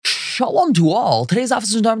Shalom to all. Today's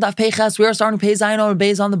office is Nedarim Daf Peiches. We are starting Pei Zayin or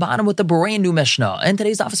Beis on the bottom with the brand new Mishnah. And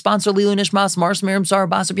today's office sponsor Lilu Nishmas, Mars Miriam Sar,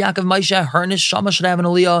 Basar Yaakov Moshe, her Neshama should have an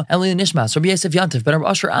Aliyah, and Lilu Nishmas, Rabbi Yosef Yantif, Ben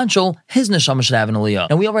Usher Anshel, his Neshama should have an Aliyah.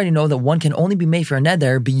 Now we already know that one can only be made for a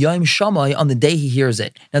neder b'yom shamai on the day he hears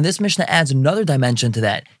it. Now this Mishnah adds another dimension to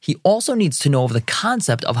that. He also needs to know of the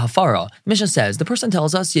concept of hafara. Mishnah says the person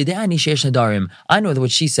tells us Yedei sheish nedarim. I know that what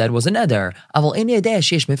she said was a neder. Aval ein yedei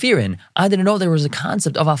sheish mefirin. I didn't know there was a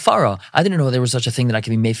concept of hafara. I didn't know there was such a thing that I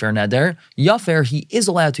could be made for a neder. Yafer, he is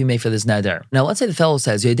allowed to be made for this neder. Now let's say the fellow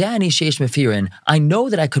says, Yedei sheish mefirin. I know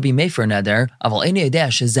that I could be made for a neder. Aval ein yedei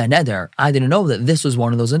shezeh neder. I didn't know that this was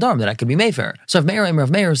one of those nedarim that I could be made for. So if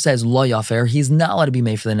Rav Meir says lo yafer, he's not allowed to be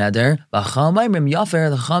made for the neder. V'cham Maimrim yafer,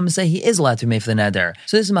 the Chum say he is allowed to be made for the neder.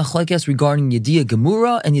 So this is machlekes regarding Yediyah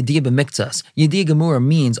Gemura and Yediyah B'miktzas. Yediyah Gemura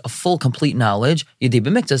means a full, complete knowledge. Yediyah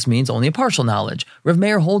B'miktzas means only a partial knowledge. Rav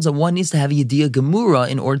Meir holds that one needs to have Yediyah Gemura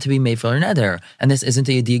in order to be made for a neder, and this isn't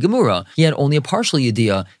a Yediyah Gemura. He had only a partial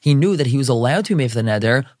Yediyah. He knew that he was allowed to be made for the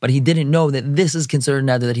neder, but he didn't know that this is considered a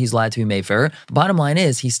neder that he's allowed to be made for. The bottom line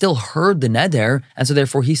is, he still heard the neder, and so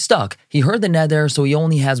therefore he's stuck. He heard the neder, so he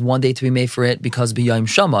only has one day to be made for it, because b'yom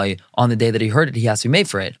shamai, on the day that he heard it, he has to be made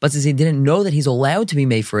for it. But since he didn't know that he's allowed to be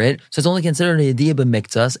made for it, so it's only considered a Yediyah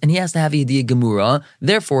B'miktzas, and he has to have a Yediyah Gemura,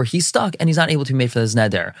 therefore he's stuck, and he's not able to be made for this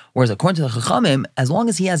neder. Whereas according to the Chachamim, as long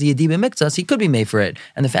as he has a Yediyah B'miktzas, he could be made for it.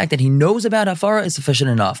 And the fact that he knows about hafara is sufficient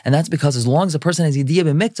enough. And that's because as long as a person has Yediyah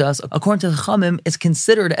B'miktzas, according to the Chachamim, it's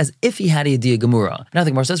considered as if he had a Yediyah Gemura. Now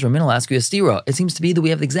the Gemara says, Ramin, I'll ask you a stira. It seems to be that we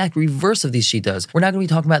have the exact reverse of these shitas. We're not going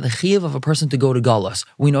to be talking about the chiyuv of a person to go to galus.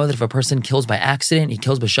 We know that if a person kills by accident, he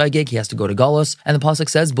kills b'shaygig, he has to go to galus. And the pasuk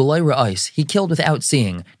says, b'loi ra'is, he killed without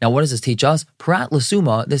seeing. Now what does this teach us? Prat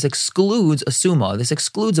l'suma, this excludes a suma, this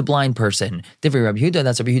excludes a blind person. Divrei Rabbi Yehuda,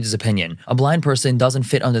 that's Rabbi Yehuda's opinion. A blind person doesn't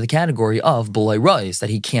fit under the category of b'loi ra'is, that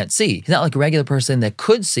he can't see. He's not like a regular person that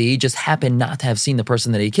could see, just happened not to have seen the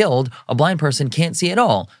person that he killed. A blind person can't see at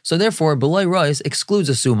all. So therefore, b'loi ra'is excludes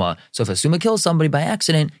a suma. So if a suma kills somebody by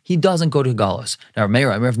accident, he doesn't go to galus. Now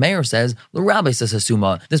Rav Meir says, the rabbi says a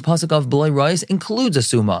suma. This pasuk of b'loi ra'is includes a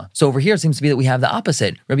suma. So over here it seems to be that we have the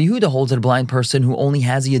opposite. Rabbi Yehuda holds that a blind person who only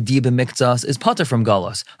has a Yediyah B'miktzas is pater from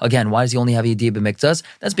galus. Again, why does he only have a Yediyah B'miktzas?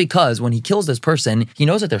 That's because when he kills this person, he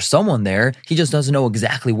knows that there's someone there. He just doesn't know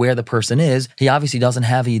exactly where the person is. He obviously doesn't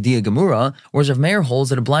have a Yediyah Gemura. Whereas Rav Meir holds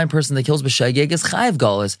that a blind person that kills b'shaygeg is chayiv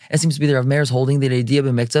galus. It seems to be that Rav Meir's holding that a Yediyah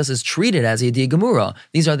B'miktzas is treated as a Yediyah Gemura.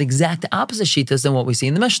 These are the exact opposite shitas than what we see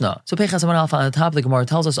in the Mishnah. So Peichas Amar Alpha on the top, the Gemara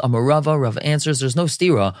tells us Amarava, Rav answers, there's no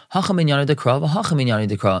stira. Hacham inyani dekra, v'hacham inyani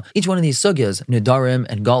dekra. Each one of these sugyas, Nedarim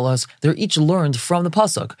and Galus, they're each learned from the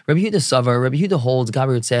pasuk. Rabbi Yehuda Savar, Rabbi Yehuda holds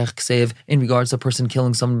Gaber Yitzech Ksev in regards to a person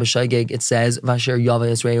killing someone b'shaygeg. It says Vasher Yava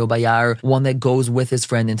Yisrael Bayar, one that goes with his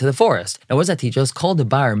friend into the forest. Now, what does that teach us? Called the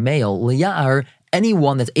bar male liyar.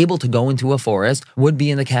 Anyone that's able to go into a forest would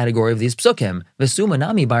be in the category of these psukim. Vesuma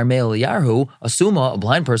nami bar me'el yarhu, a suma, a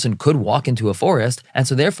blind person, could walk into a forest, and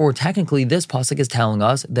so therefore, technically, this pasuk is telling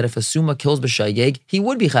us that if a suma kills b'shaygeg, he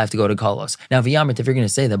would be chayv to go to kalos. Now, v'yamrit, if you're going to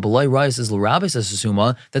say that b'loi rais is l'rabis as a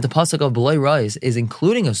suma, that the pasuk of b'loi rais is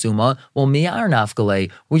including a suma, well, mi'ar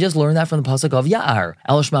nafgalei. We just learned that from the pasuk of ya'ar.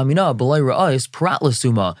 Alashma mina b'loi rais prat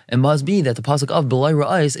l'suma. It must be that the pasuk of b'loi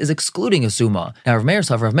rais is excluding a suma. Now,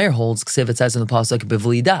 Rav Meir holds, ksiv, it says in the pasuk,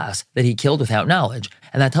 bivli das, that he killed without knowledge.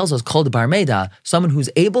 And that tells us, called bar meda, someone who's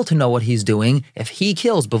able to know what he's doing. If he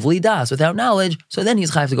kills bivli das without knowledge, so then he's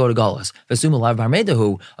chayv to go to galus. Vesuma lav bar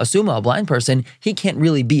medahu, asuma, a blind person, he can't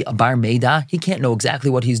really be a bar meda. He can't know exactly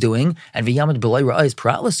what he's doing. And v'yamad b'loi ra'is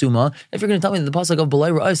prat l'suma. If you're going to tell me that the pasuk of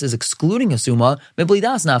b'loi ra'is is excluding a suma, b'li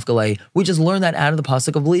das nafgalei, we just learned that out of the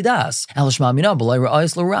pasuk of b'li das. Alashma mina b'loi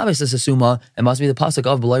ra'is l'rabis is a suma. It must be the pasuk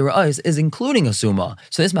of b'loi ra'is is including a suma.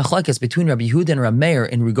 So this machlekes between Rabbi Yehuda and Rav Meir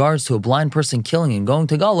in regards to a blind person killing and going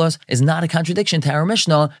to galus is not a contradiction to our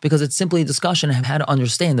Mishnah, because it's simply a discussion of how to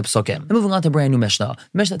understand the psukim. And moving on to a brand new Mishnah.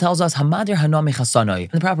 The Mishnah tells us Hamadir Hana Mechasanai.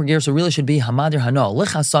 And the proper gear so really should be Hamadir Hana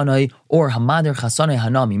Lechasanai or Hamadir Chasanai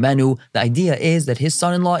Hana Mimenu. The idea is that his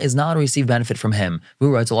son-in-law is not to receive benefit from him.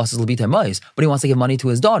 Who writes a loss is Labita Mais, but he wants to give money to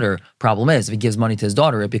his daughter. Problem is, if he gives money to his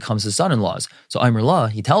daughter, it becomes his son-in-law's. So Amr La,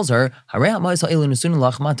 he tells her,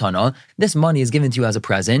 this money is given to you as a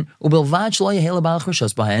present, on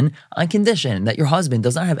condition that your husband husband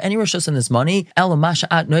does not have any rishus in this money,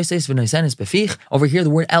 over here the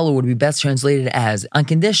word ella would be best translated as on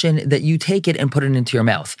condition that you take it and put it into your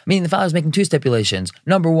mouth. Meaning the father is making two stipulations.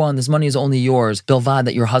 Number one, this money is only yours, bilvad,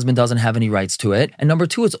 that your husband doesn't have any rights to it. And number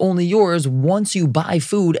two, it's only yours once you buy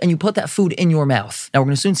food and you put that food in your mouth. Now we're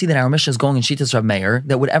going to soon see that our Mishnah is going in Shitas Rav Meir,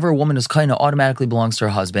 that whatever a woman is kind of automatically belongs to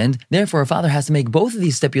her husband. Therefore, a father has to make both of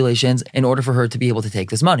these stipulations in order for her to be able to take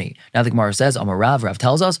this money. Now the Gemara says, Amar Rav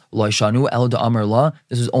tells us, Lo shanu elo da amar la.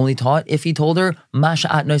 This was only taught if he told her, Ma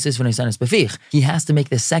sha'at noises v'neisanis befich. He has to make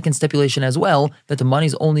the second stipulation as well, that the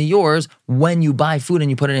money's only yours when you buy food and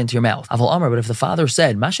you put it into your mouth. Aval Amar, but if the father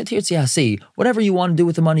said, Ma shetirtzi hasi, whatever you want to do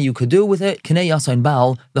with the money, you could do with it, Kinei yasain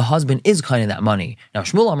baal, the husband is kind of that money. Now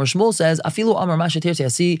Shmuel says, Afilu Amar Ma shetirtzi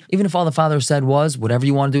hasi, even if all the father said was, whatever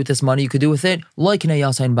you want to do with this money, you could do with it, like Kinei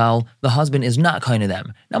yasain baal, the husband is not kind of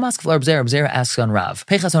them. Now Maskeflar Bzera asks on Rav,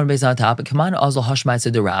 Pechas on Beis on top, Kaman Azal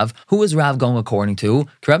Hashmaitze de Rav, who is Rav going according to?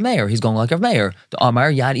 Rav Meir, he's going like Rav Meir. The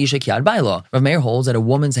Amar Yad Ishak Yad Baila. Rav Meir holds that a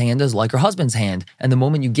woman's hand is like her husband's hand, and the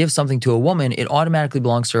moment you give something to a woman, it automatically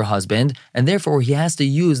belongs to her husband, and therefore he has to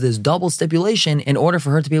use this double stipulation in order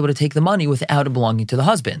for her to be able to take the money without it belonging to the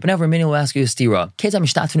husband. But now Ramini will ask you a stira.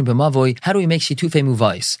 How do we make shitufei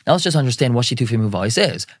muvais? Now let's just understand what shitufei muvais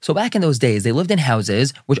is. So back in those days, they lived in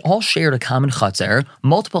houses which all shared a common chatzer.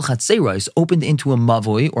 Multiple chatzeros opened into a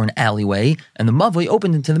mavoi or an alleyway, and the mavoi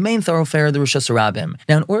opened into the main thoroughfare, the Rosh Hashanah.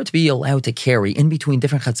 Now, in order to be allowed to carry in between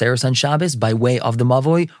different chatzeros on Shabbos by way of the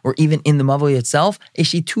mavoi, or even in the mavoi itself, a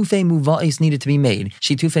shitufei muvais needed to be made.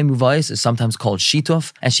 Shitufei muvais is sometimes called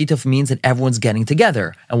shituf, and shituf means that everyone's getting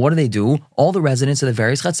together. And what do? All the residents of the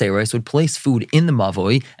various chatzeros would place food in the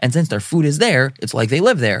mavoi, and since their food is there, it's like they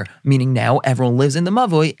live there, meaning now everyone lives in the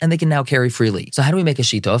mavoi and they can now carry freely. So how do we make a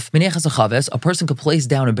shituf? A person could place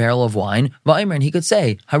down a barrel of wine, and he could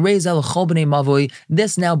say,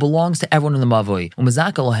 this now belongs to everyone in the mavoi,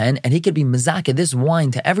 and he could be mezaka this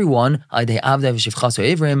wine to everyone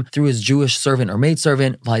through his Jewish servant or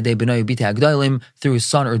maidservant, through his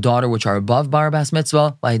son or daughter which are above bar bas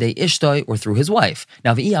mitzvah, or through his wife.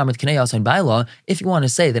 Now, if you want to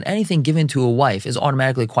say that anything given to a wife is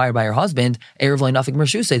automatically acquired by her husband, this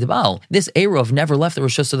Eruv never left the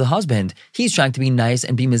reshus of the husband. He's trying to be nice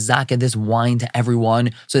and be mezaka this wine to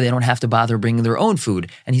everyone so they don't have to bother bringing their own food.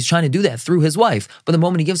 And he's trying to do that through his wife. But the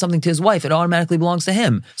moment he gives something to his wife, it automatically belongs to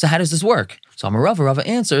him. So how does this work? So Rava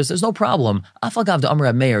answers, there's no problem. Even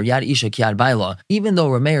though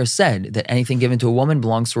Rav Meir said that anything given to a woman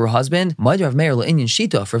belongs to her husband, Rav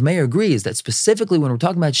Meir agrees that specifically when we're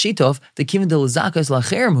talking about shituf, the kivin de l'zakas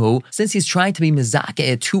lachermhu, since he's trying to be mezaka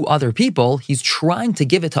it to other people, he's trying to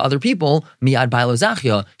give it to other people, miyad bailo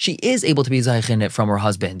zachya, she is able to be zaichin it from her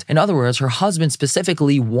husband. In other words, her husband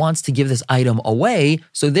specifically wants to give this item away,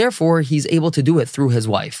 so therefore he's able to do it through his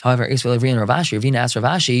wife. However, Ravina asks Rav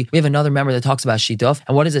Ashi, we have another member that talks about shituf,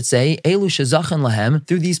 and what does it say? Elu shezachin lahem,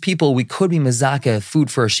 through these people we could be mezaka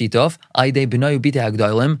food for a shituf, aidei b'nayu b'tei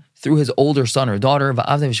hagdolim, through his older son or daughter,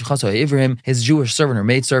 his Jewish servant or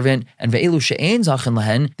maidservant, and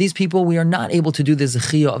these people we are not able to do the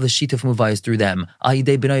zechiyah of the shituf muvayis through them.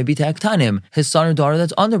 His son or daughter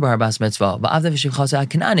that's under bar bas mitzvah,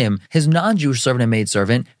 his non-Jewish servant and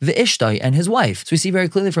maidservant, and his wife. So we see very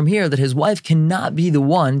clearly from here that his wife cannot be the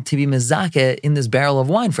one to be mezakeh in this barrel of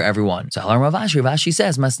wine for everyone. So Rav Ashi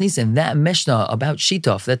says, Masnisin, that Mishnah about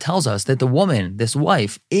shituf that tells us that the woman, this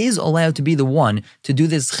wife, is allowed to be the one to do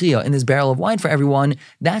this zechiyah in this barrel of wine for everyone,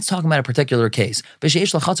 that's talking about a particular case. That's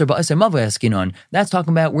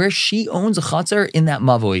talking about where she owns a chatzar in that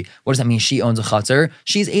mavoi. What does that mean, she owns a chatzar?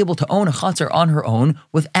 She's able to own a chatzar on her own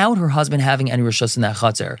without her husband having any rishus in that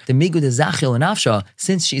chatzar. The migud is zachil and afsha,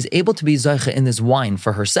 since she's able to be zaycha in this wine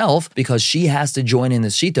for herself, because she has to join in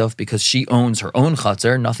this shituf, because she owns her own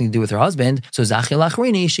chatzar, nothing to do with her husband, so zachil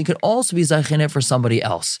achrini, she could also be zaycha in it for somebody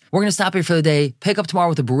else. We're going to stop here for the day, pick up tomorrow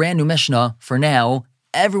with a brand new Mishnah. For now,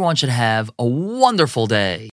 everyone should have a wonderful day.